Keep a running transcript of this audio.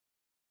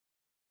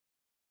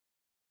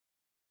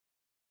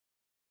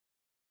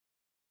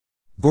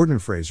Gordon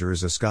Fraser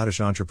is a Scottish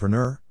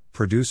entrepreneur,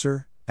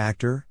 producer,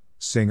 actor,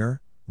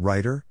 singer,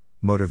 writer,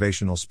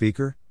 motivational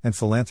speaker, and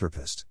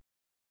philanthropist.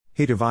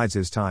 He divides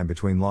his time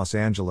between Los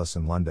Angeles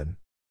and London.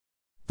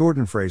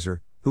 Gordon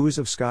Fraser, who is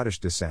of Scottish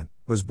descent,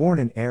 was born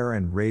in Ayr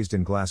and raised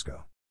in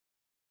Glasgow.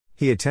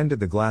 He attended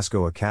the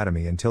Glasgow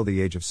Academy until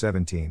the age of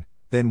 17,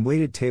 then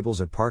waited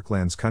tables at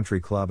Parklands Country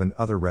Club and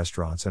other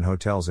restaurants and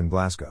hotels in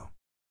Glasgow.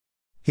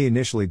 He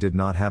initially did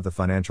not have the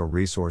financial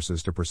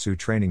resources to pursue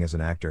training as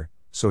an actor,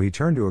 so he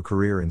turned to a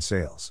career in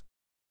sales.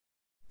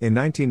 In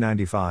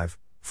 1995,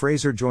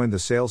 Fraser joined the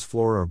sales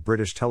floor of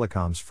British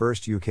Telecom's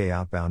first UK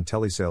outbound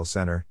Telesales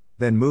Center,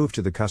 then moved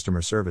to the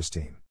customer service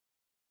team.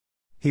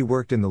 He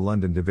worked in the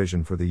London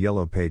division for the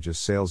Yellow Pages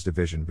sales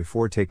division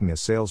before taking a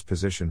sales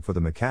position for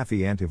the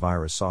McAfee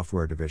antivirus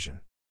software division.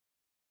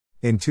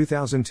 In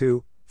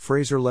 2002,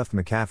 Fraser left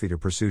McAfee to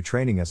pursue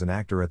training as an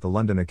actor at the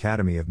London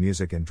Academy of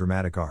Music and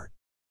Dramatic Art.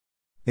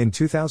 In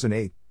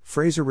 2008,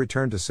 Fraser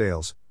returned to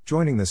sales,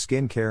 joining the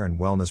skincare and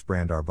wellness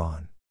brand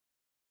Outbound.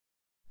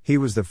 He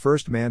was the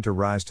first man to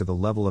rise to the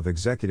level of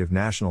executive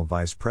national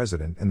vice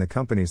president in the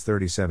company's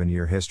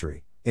 37-year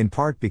history, in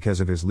part because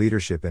of his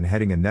leadership in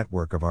heading a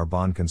network of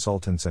Outbound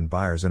consultants and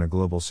buyers in a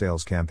global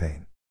sales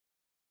campaign.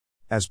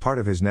 As part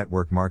of his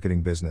network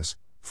marketing business,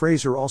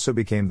 Fraser also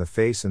became the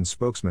face and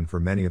spokesman for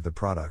many of the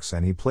products,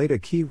 and he played a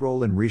key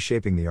role in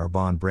reshaping the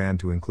Outbound brand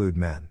to include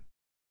men.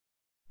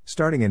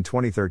 Starting in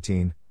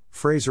 2013,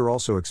 Fraser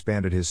also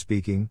expanded his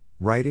speaking,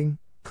 writing,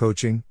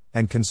 coaching,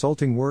 and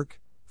consulting work,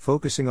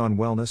 focusing on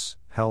wellness,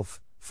 health,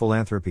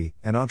 philanthropy,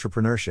 and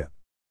entrepreneurship.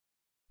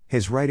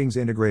 His writings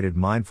integrated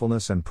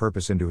mindfulness and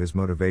purpose into his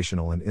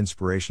motivational and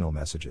inspirational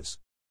messages.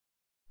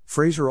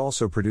 Fraser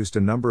also produced a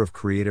number of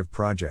creative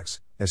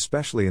projects,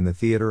 especially in the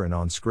theater and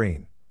on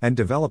screen, and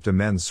developed a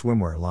men's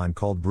swimwear line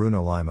called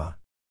Bruno Lima.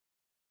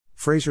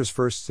 Fraser's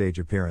first stage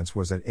appearance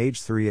was at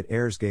age 3 at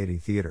Ayer's Gaiety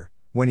Theatre,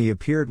 when he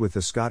appeared with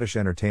the Scottish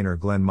entertainer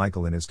Glenn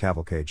Michael in his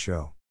Cavalcade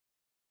show.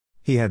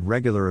 He had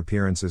regular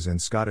appearances in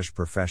Scottish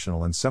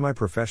professional and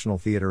semi-professional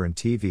theatre and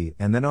TV,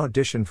 and then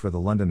auditioned for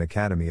the London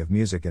Academy of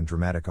Music and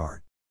Dramatic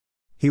Art.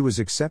 He was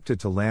accepted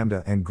to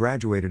LAMDA and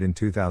graduated in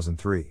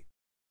 2003.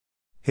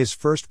 His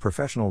first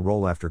professional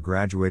role after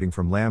graduating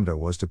from LAMDA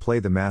was to play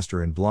the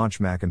Master in Blanche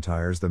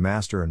McIntyre's The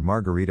Master and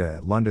Margarita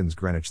at London's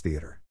Greenwich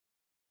Theatre.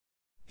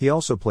 He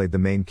also played the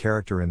main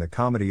character in the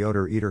comedy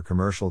Odor Eater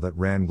commercial that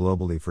ran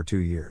globally for 2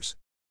 years.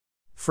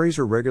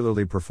 Fraser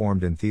regularly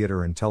performed in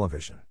theatre and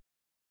television.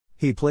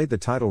 He played the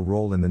title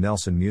role in the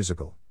Nelson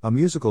musical, a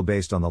musical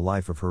based on the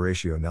life of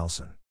Horatio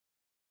Nelson.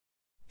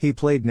 He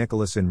played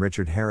Nicholas in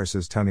Richard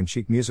Harris's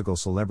tongue-in-cheek musical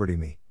Celebrity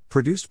Me,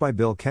 produced by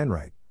Bill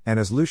Kenwright, and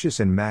as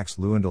Lucius in Max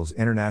Lewandow's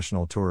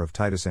international tour of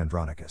Titus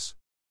Andronicus.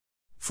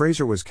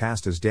 Fraser was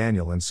cast as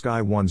Daniel in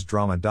Sky One's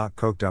drama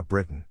Coked Up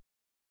Britain.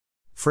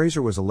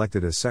 Fraser was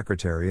elected as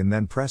secretary and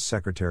then press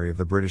secretary of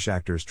the British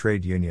Actors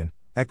Trade Union,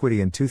 Equity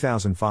in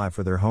 2005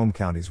 for their home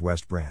county's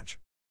West Branch.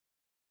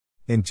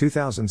 In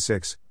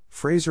 2006,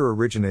 Fraser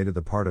originated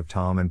the part of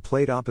Tom and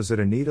played opposite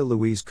Anita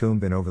Louise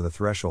Coombe in Over the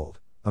Threshold,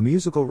 a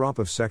musical romp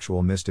of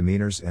sexual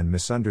misdemeanors and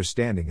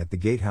misunderstanding at the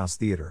Gatehouse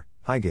Theatre,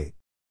 Highgate.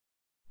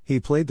 He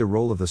played the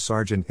role of the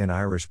sergeant in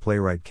Irish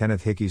playwright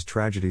Kenneth Hickey's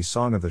tragedy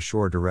Song of the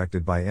Shore,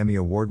 directed by Emmy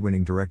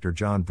Award-winning director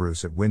John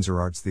Bruce at Windsor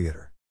Arts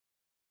Theatre.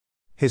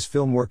 His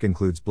film work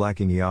includes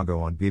Blacking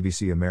Iago on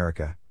BBC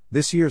America,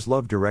 This Year's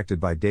Love directed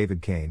by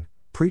David Kane,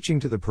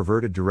 Preaching to the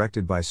Perverted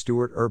directed by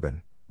Stuart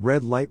Urban,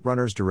 Red Light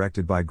Runners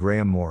directed by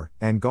Graham Moore,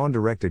 and Gone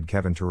directed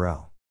Kevin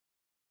Terrell.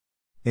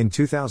 In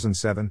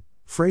 2007,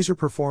 Fraser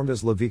performed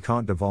as Le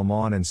Vicomte de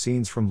Valmont in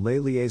scenes from Les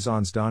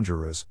Liaisons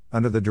Dangereuses,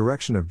 under the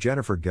direction of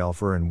Jennifer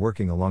Gelfer and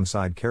working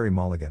alongside Carey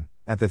Mulligan,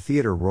 at the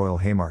Theatre Royal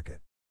Haymarket.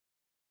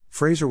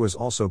 Fraser was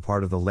also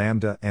part of the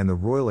LAMDA and the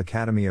Royal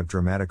Academy of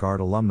Dramatic Art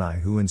alumni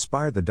who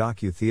inspired the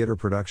docu-theatre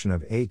production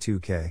of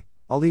A2K,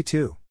 Ali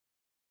 2.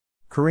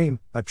 Kareem,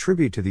 a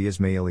tribute to the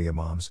Ismaili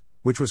Imams,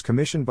 which was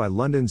commissioned by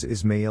London's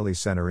Ismaili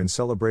Center in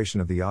celebration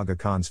of the Aga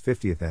Khan's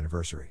 50th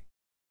anniversary.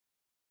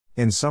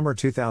 In summer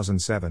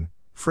 2007,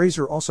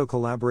 Fraser also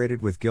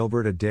collaborated with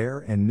Gilbert Adair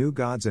and New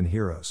Gods and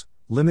Heroes,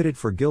 Limited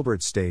for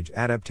Gilbert's stage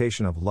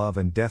adaptation of Love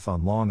and Death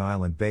on Long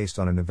Island based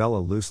on a novella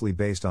loosely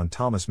based on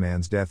Thomas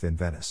Mann's Death in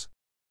Venice,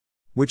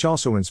 which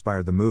also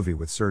inspired the movie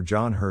with Sir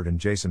John Hurt and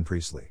Jason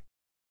Priestley.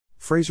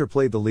 Fraser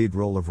played the lead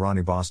role of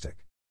Ronnie Bostic.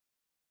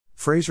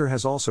 Fraser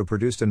has also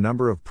produced a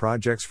number of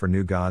projects for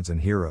New Gods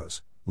and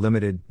Heroes,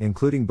 Limited,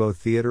 including both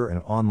theatre and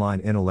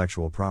online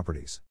intellectual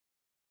properties.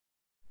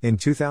 In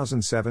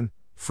 2007,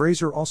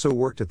 Fraser also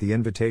worked at the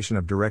invitation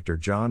of director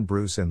John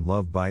Bruce in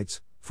Love Bites,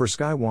 for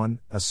Sky One,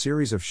 a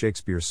series of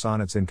Shakespeare's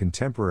sonnets in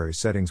contemporary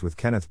settings with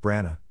Kenneth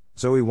Branagh,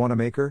 Zoe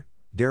Wanamaker,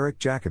 Derek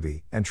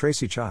Jacobi, and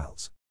Tracy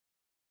Childs.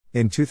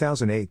 In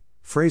 2008,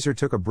 Fraser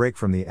took a break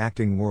from the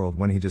acting world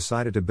when he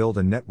decided to build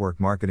a network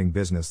marketing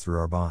business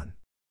through Outbound.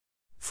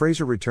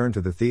 Fraser returned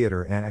to the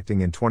theatre and acting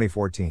in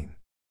 2014.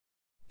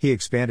 He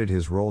expanded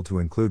his role to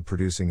include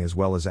producing as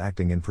well as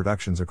acting in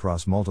productions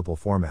across multiple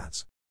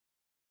formats.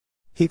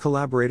 He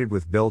collaborated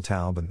with Bill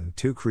Taub and the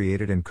two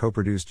created and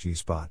co-produced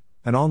G-Spot,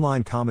 an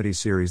online comedy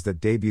series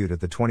that debuted at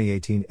the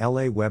 2018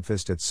 LA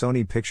Webfest at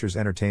Sony Pictures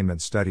Entertainment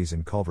Studios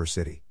in Culver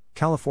City,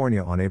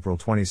 California on April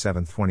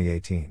 27,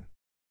 2018.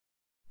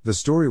 The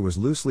story was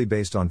loosely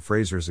based on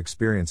Fraser's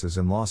experiences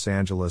in Los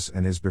Angeles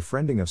and his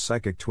befriending of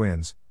psychic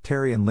twins,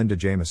 Terry and Linda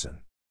Jameson.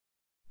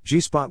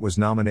 G-Spot was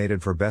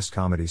nominated for Best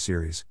Comedy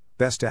Series,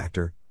 Best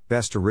Actor,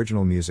 Best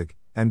Original Music,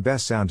 and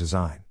Best Sound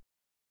Design.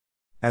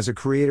 As a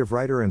creative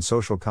writer and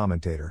social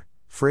commentator,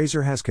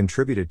 Fraser has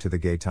contributed to The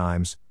Gay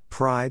Times,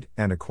 Pride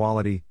and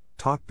Equality,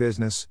 Talk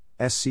Business,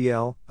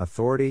 SCL,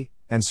 Authority,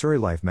 and Surrey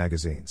Life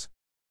magazines.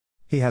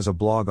 He has a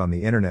blog on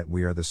the internet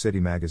We Are the City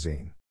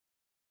magazine.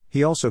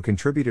 He also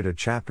contributed a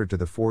chapter to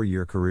The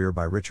 4-Year Career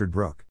by Richard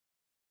Brooke.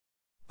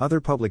 Other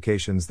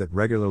publications that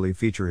regularly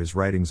feature his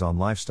writings on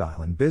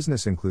lifestyle and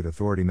business include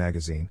Authority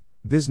magazine,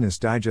 Business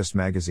Digest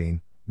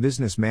magazine,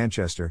 Business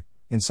Manchester,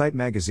 Insight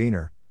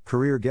Magaziner,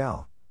 Career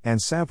Gal, and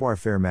Savoir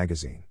Faire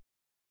magazine.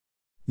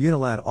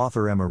 Unilad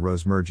author Emma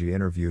Rose Murgy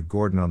interviewed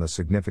Gordon on the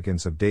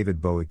significance of David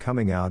Bowie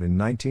coming out in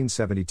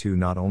 1972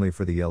 not only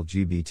for the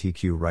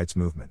LGBTQ rights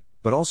movement,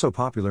 but also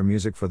popular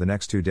music for the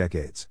next 2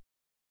 decades.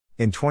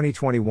 In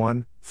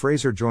 2021,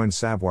 Fraser joined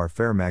Savoir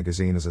Faire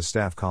magazine as a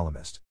staff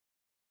columnist.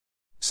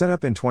 Set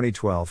up in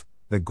 2012,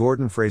 the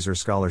Gordon Fraser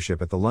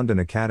Scholarship at the London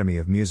Academy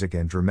of Music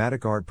and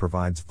Dramatic Art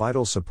provides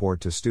vital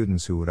support to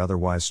students who would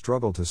otherwise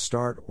struggle to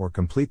start or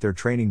complete their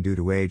training due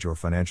to age or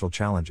financial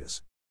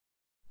challenges.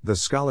 The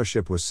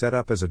scholarship was set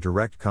up as a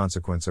direct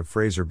consequence of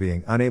Fraser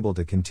being unable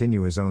to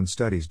continue his own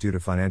studies due to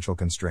financial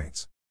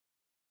constraints.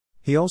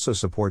 He also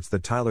supports the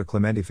Tyler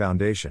Clementi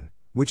Foundation,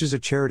 which is a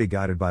charity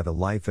guided by the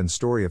life and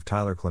story of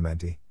Tyler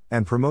Clementi,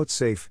 and promotes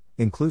safe,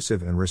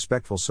 inclusive and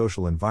respectful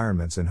social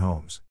environments in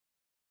homes,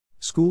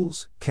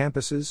 schools,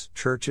 campuses,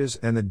 churches,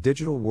 and the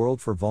digital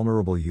world for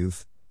vulnerable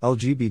youth,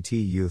 LGBT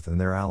youth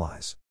and their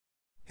allies.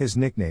 His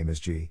nickname is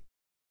G.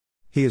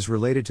 He is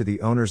related to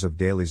the owners of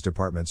Daly's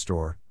department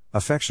store,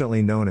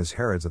 affectionately known as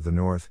Harrods of the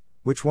North,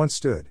 which once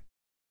stood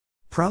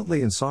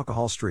proudly in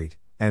Sauchiehall Street,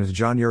 and is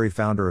John Urie,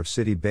 founder of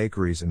City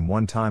Bakeries and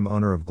one-time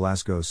owner of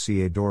Glasgow's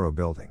C.A. Doro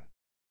building.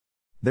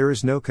 There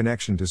is no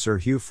connection to Sir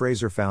Hugh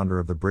Fraser, founder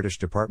of the British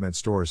department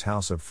stores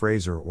House of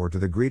Fraser, or to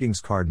the greetings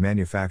card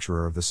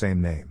manufacturer of the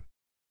same name.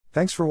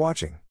 Thanks for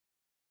watching.